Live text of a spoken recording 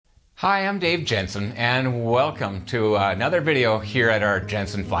Hi, I'm Dave Jensen, and welcome to another video here at our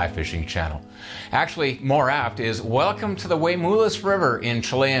Jensen Fly Fishing channel. Actually, more apt is welcome to the Huemulas River in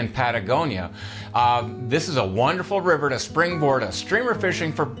Chilean Patagonia. This is a wonderful river to springboard a streamer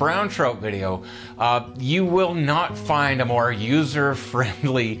fishing for brown trout video. You will not find a more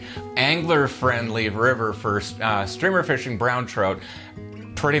user-friendly, angler-friendly river for streamer fishing brown trout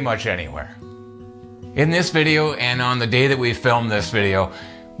pretty much anywhere. In this video, and on the day that we filmed this video,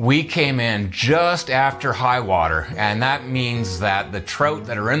 we came in just after high water, and that means that the trout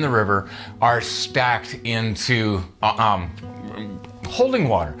that are in the river are stacked into holding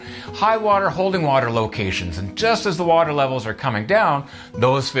water, high water, holding water locations. And just as the water levels are coming down,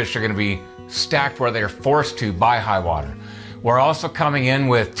 those fish are going to be stacked where they're forced to by high water. We're also coming in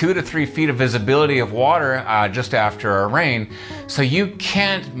with 2 to 3 feet of visibility of water just after a rain, so you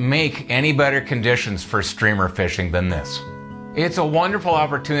can't make any better conditions for streamer fishing than this. It's a wonderful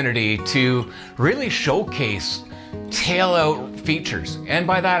opportunity to really showcase tail-out features. And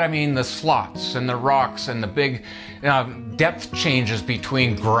by that I mean the slots and the rocks and the big depth changes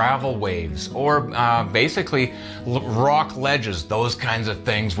between gravel waves or basically rock ledges, those kinds of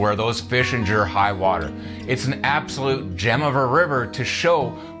things where those fish endure high water. It's an absolute gem of a river to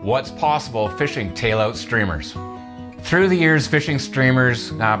show what's possible fishing tail-out streamers. Through the years, fishing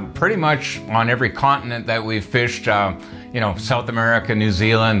streamers pretty much on every continent that we've fished, South America, New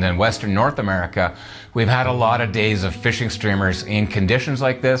Zealand, and Western North America, we've had a lot of days of fishing streamers in conditions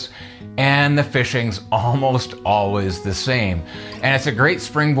like this, and the fishing's almost always the same. And it's a great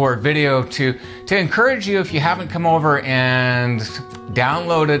springboard video to encourage you, if you haven't come over and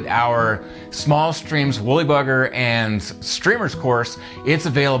downloaded our Small Streams Woolly Bugger and Streamers course. It's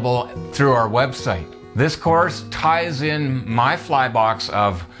available through our website. This course ties in my fly box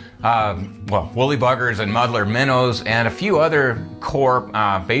of woolly buggers and muddler minnows and a few other core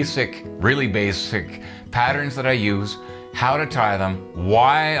really basic patterns that I use, how to tie them,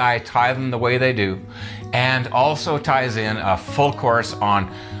 why I tie them the way they do, and also ties in a full course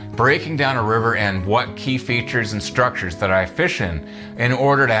on breaking down a river and what key features and structures that I fish in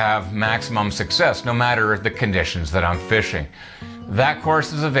order to have maximum success no matter the conditions that I'm fishing. That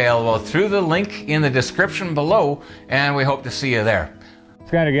course is available through the link in the description below, and we hope to see you there.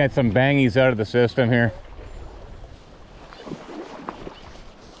 Let's kind of get some bangies out of the system here.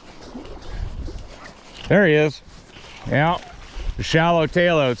 There he is. Yeah, the shallow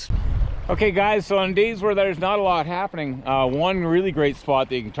tailouts. Okay guys, so on days where there's not a lot happening, one really great spot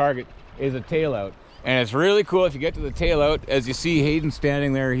that you can target is a tailout. And it's really cool if you get to the tailout. As you see Hayden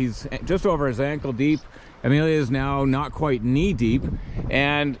standing there, he's just over his ankle deep. Amelia is now not quite knee deep,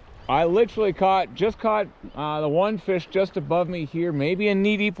 and I literally just caught the one fish just above me here, maybe in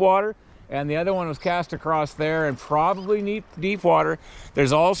knee deep water, and the other one was cast across there and probably knee deep water.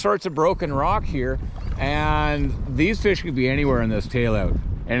 There's all sorts of broken rock here, and these fish could be anywhere in this tailout.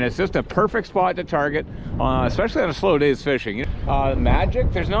 And it's just a perfect spot to target, especially on a slow day's fishing.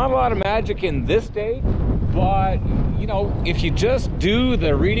 Magic, there's not a lot of magic in this day, but if you just do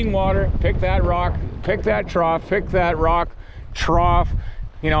the reading water, pick that rock, pick that trough, pick that rock, trough,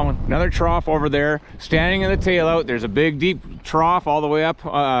 another trough over there, standing in the tailout, there's a big deep trough all the way up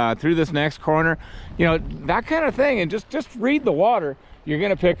through this next corner, that kind of thing, and just read the water, you're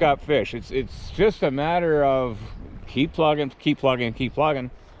gonna pick up fish. It's just a matter of keep plugging, keep plugging, keep plugging.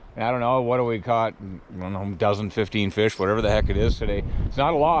 And I don't know, what do we caught? I don't know, a dozen, 15 fish, whatever the heck it is today. It's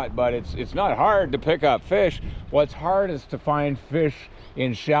not a lot, but it's not hard to pick up fish. What's hard is to find fish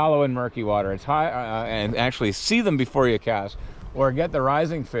in shallow and murky water. It's high and actually see them before you cast or get the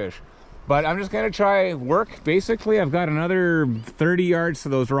rising fish. But I'm just gonna try work. Basically, I've got another 30 yards to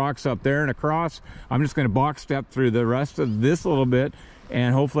those rocks up there and across. I'm just gonna box step through the rest of this a little bit,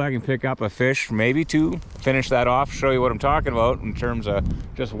 and hopefully I can pick up a fish, maybe two, finish that off, show you what I'm talking about in terms of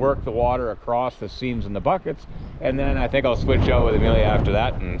just work the water across the seams in the buckets, and then I think I'll switch out with Amelia after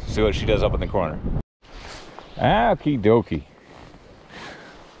that and see what she does up in the corner. Okie dokie.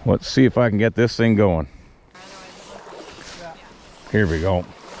 Let's see if I can get this thing going. Here we go.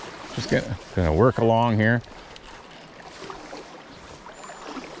 Just gonna work along here.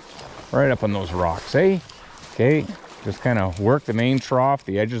 Right up on those rocks, eh? Okay. Just kind of work the main trough,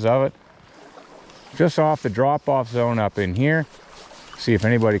 the edges of it, just off the drop-off zone up in here. See if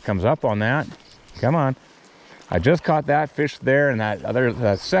anybody comes up on that. Come on. I just caught that fish there and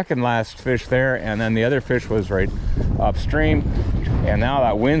that second last fish there, and then the other fish was right upstream. And now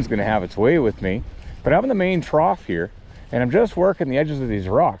that wind's gonna have its way with me. But I'm in the main trough here, and I'm just working the edges of these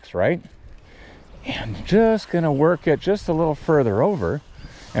rocks, right? And just gonna work it just a little further over.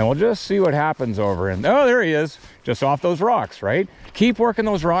 And we'll just see what happens over. And oh, there he is. just off those rocks, right? Keep working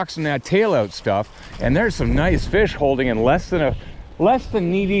those rocks and that tail out stuff, and there's some nice fish holding in less than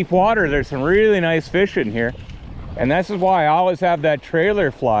knee deep water. There's some really nice fish in here, and this is why I always have that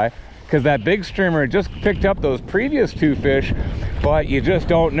trailer fly, because that big streamer just picked up those previous 2 fish, but you just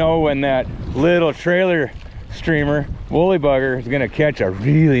don't know when that little trailer streamer woolly bugger is gonna catch a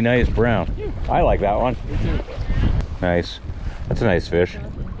really nice brown. I like that one. Nice. That's a nice fish.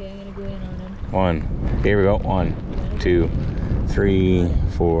 Okay, I'm gonna go in on him. 1. Here we go. 1, 2, 3,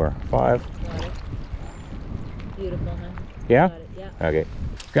 4, 5. Got it. Beautiful, huh? Yeah? Got it, yeah. Okay.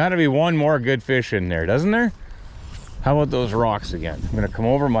 Gotta be one more good fish in there, doesn't there? How about those rocks again? I'm gonna come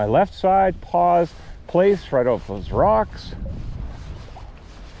over my left side, pause, place right off those rocks.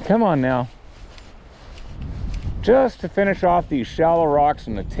 Come on now. Just to finish off these shallow rocks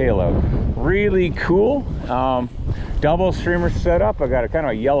and the tail out. Really cool. Double streamer setup. I got a kind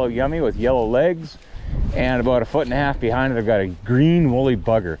of a yellow yummy with yellow legs, and about 1.5 feet behind it I've got a green woolly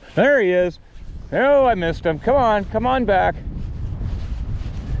bugger. There he is. Oh, I missed him. Come on back.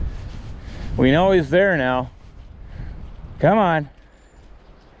 We know he's there now. Come on.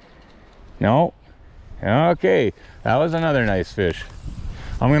 No. Okay, that was another nice fish.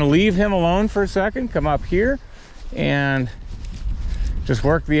 I'm gonna leave him alone for a second, come up here and just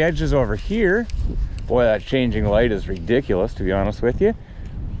work the edges over here. Boy, that changing light is ridiculous, to be honest with you.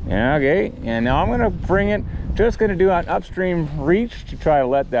 Okay, and now I'm gonna bring it, just gonna do an upstream reach to try to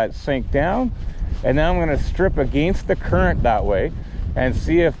let that sink down, and then I'm gonna strip against the current that way and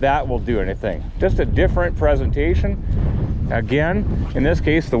see if that will do anything. Just a different presentation. Again, in this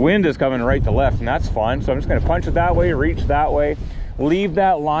case, the wind is coming right to left, and that's fine. So I'm just gonna punch it that way, reach that way, leave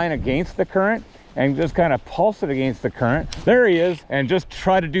that line against the current, and just kind of pulse it against the current. There he is, and just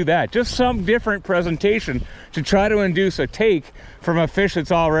try to do that. Just some different presentation to try to induce a take from a fish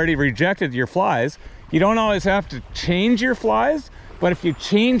that's already rejected your flies. You don't always have to change your flies, but if you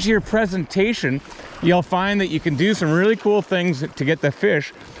change your presentation, you'll find that you can do some really cool things to get the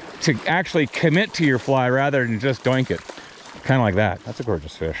fish to actually commit to your fly rather than just doink it. Kind of like that. That's a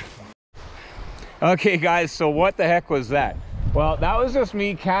gorgeous fish. Okay guys, so what the heck was that? Well, that was just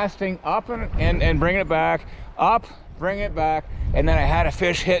me casting up and bringing it back, up, bring it back, and then I had a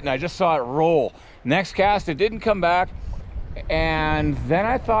fish hit and I just saw it roll. Next cast, it didn't come back, and then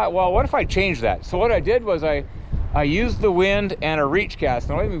I thought, well, what if I changed that? So what I did was I used the wind and a reach cast.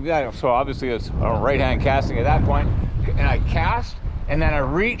 Now, so obviously it's a right-hand casting at that point, and I cast, and then I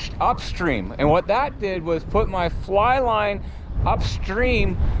reached upstream. And what that did was put my fly line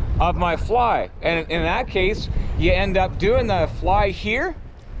upstream of my fly. And in that case, you end up doing the fly here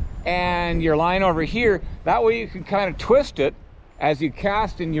and your line over here. That way you can kind of twist it as you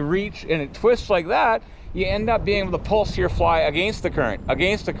cast and you reach, and it twists like that. You end up being able to pulse your fly against the current,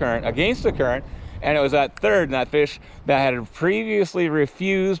 against the current, against the current. And it was that third, and that fish that had previously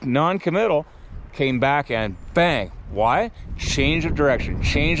refused, non-committal, came back and bang. Why? Change of direction,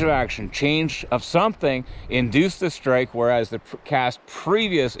 change of action, change of something induced the strike, whereas the cast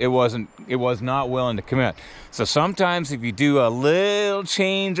previous, it was not willing to commit. So sometimes if you do a little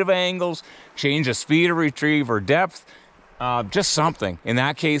change of angles, change of speed of retrieve or depth, just something. In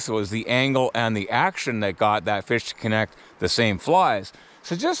that case, it was the angle and the action that got that fish to connect the same flies.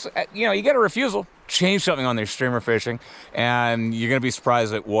 So just, you know, you get a refusal, change something on their streamer fishing, and you're going to be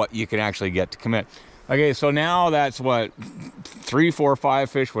surprised at what you can actually get to commit. Okay, so now that's what, 3, 4, 5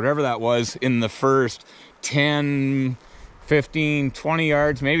 fish, whatever that was, in the first 10, 15, 20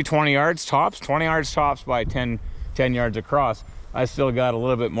 yards, maybe 20 yards tops, 20 yards tops by 10 yards across. I still got a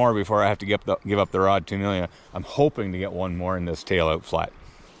little bit more before I have to give up the rod 2 million. I'm hoping to get one more in this tail out flat.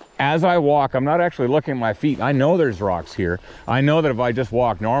 As I walk, I'm not actually looking at my feet. I know there's rocks here. I know that if I just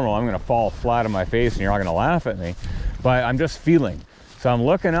walk normal, I'm gonna fall flat on my face and you're all gonna laugh at me, but I'm just feeling. So I'm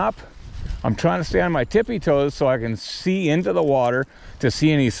looking up, I'm trying to stay on my tippy toes so I can see into the water to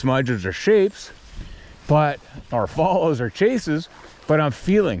see any smudges or shapes, or follows or chases, but I'm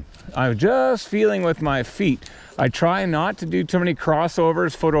feeling. I'm just feeling with my feet. I try not to do too many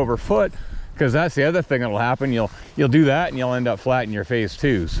crossovers foot over foot, because that's the other thing that'll happen. You'll do that and you'll end up flat in your face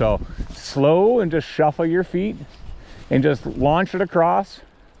too. So slow and just shuffle your feet and just launch it across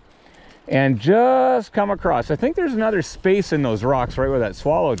and just come across. I think there's another space in those rocks right where that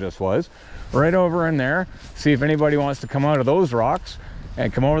swallow just was, right over in there. See if anybody wants to come out of those rocks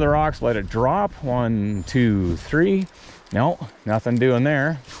and come over the rocks, let it drop. 1, 2, 3. No, nothing doing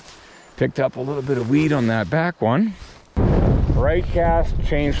there. Picked up a little bit of weed on that back one. Right cast,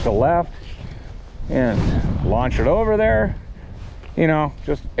 change to left, and launch it over there. You know,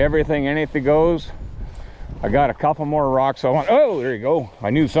 just everything, anything goes. I got a couple more rocks I want. Oh, there you go. I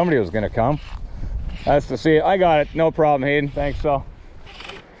knew somebody was gonna come. That's the sea. I got it. No problem, Hayden. Thanks, Phil.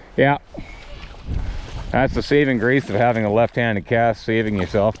 Yeah. That's the saving grace of having a left-handed cast, saving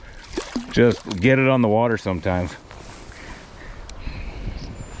yourself. Just get it on the water sometimes.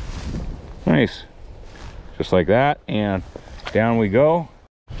 Nice. Just like that, and down we go.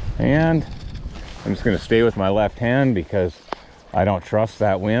 And I'm just going to stay with my left hand because I don't trust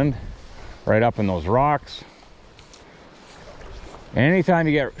that wind. Right up in those rocks. Anytime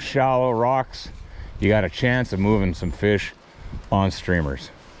you get shallow rocks, you got a chance of moving some fish on streamers.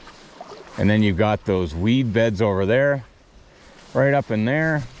 And then you've got those weed beds over there, right up in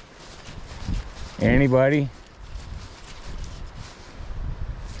there. Anybody?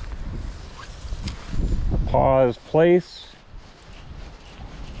 Pause, place.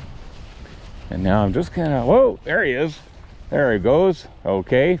 And now I'm just gonna, whoa, there he is. There he goes.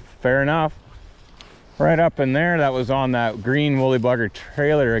 Okay, fair enough. Right up in there, that was on that green woolly bugger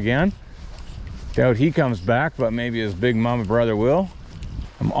trailer again. Doubt he comes back, but maybe his big mama brother will.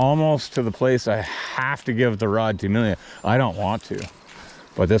 I'm almost to the place I have to give the rod to Amelia. I don't want to,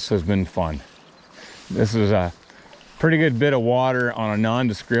 but this has been fun. This is a pretty good bit of water on a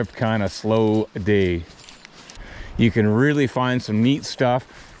nondescript kind of slow day. You can really find some neat stuff,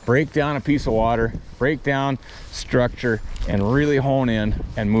 break down a piece of water, break down structure, and really hone in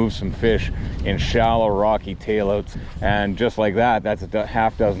and move some fish in shallow rocky tailouts. And just like that, that's a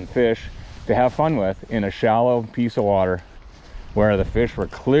half dozen fish to have fun with in a shallow piece of water where the fish were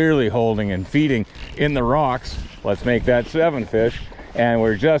clearly holding and feeding in the rocks. Let's make that 7 fish, and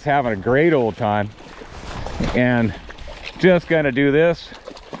we're just having a great old time. And just gonna do this,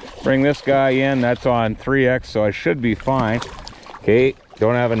 bring this guy in. That's on 3X, so I should be fine. Okay,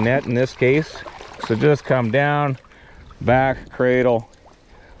 don't have a net in this case, so just come down, back, cradle,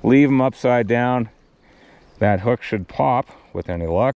 leave them upside down. That hook should pop with any luck.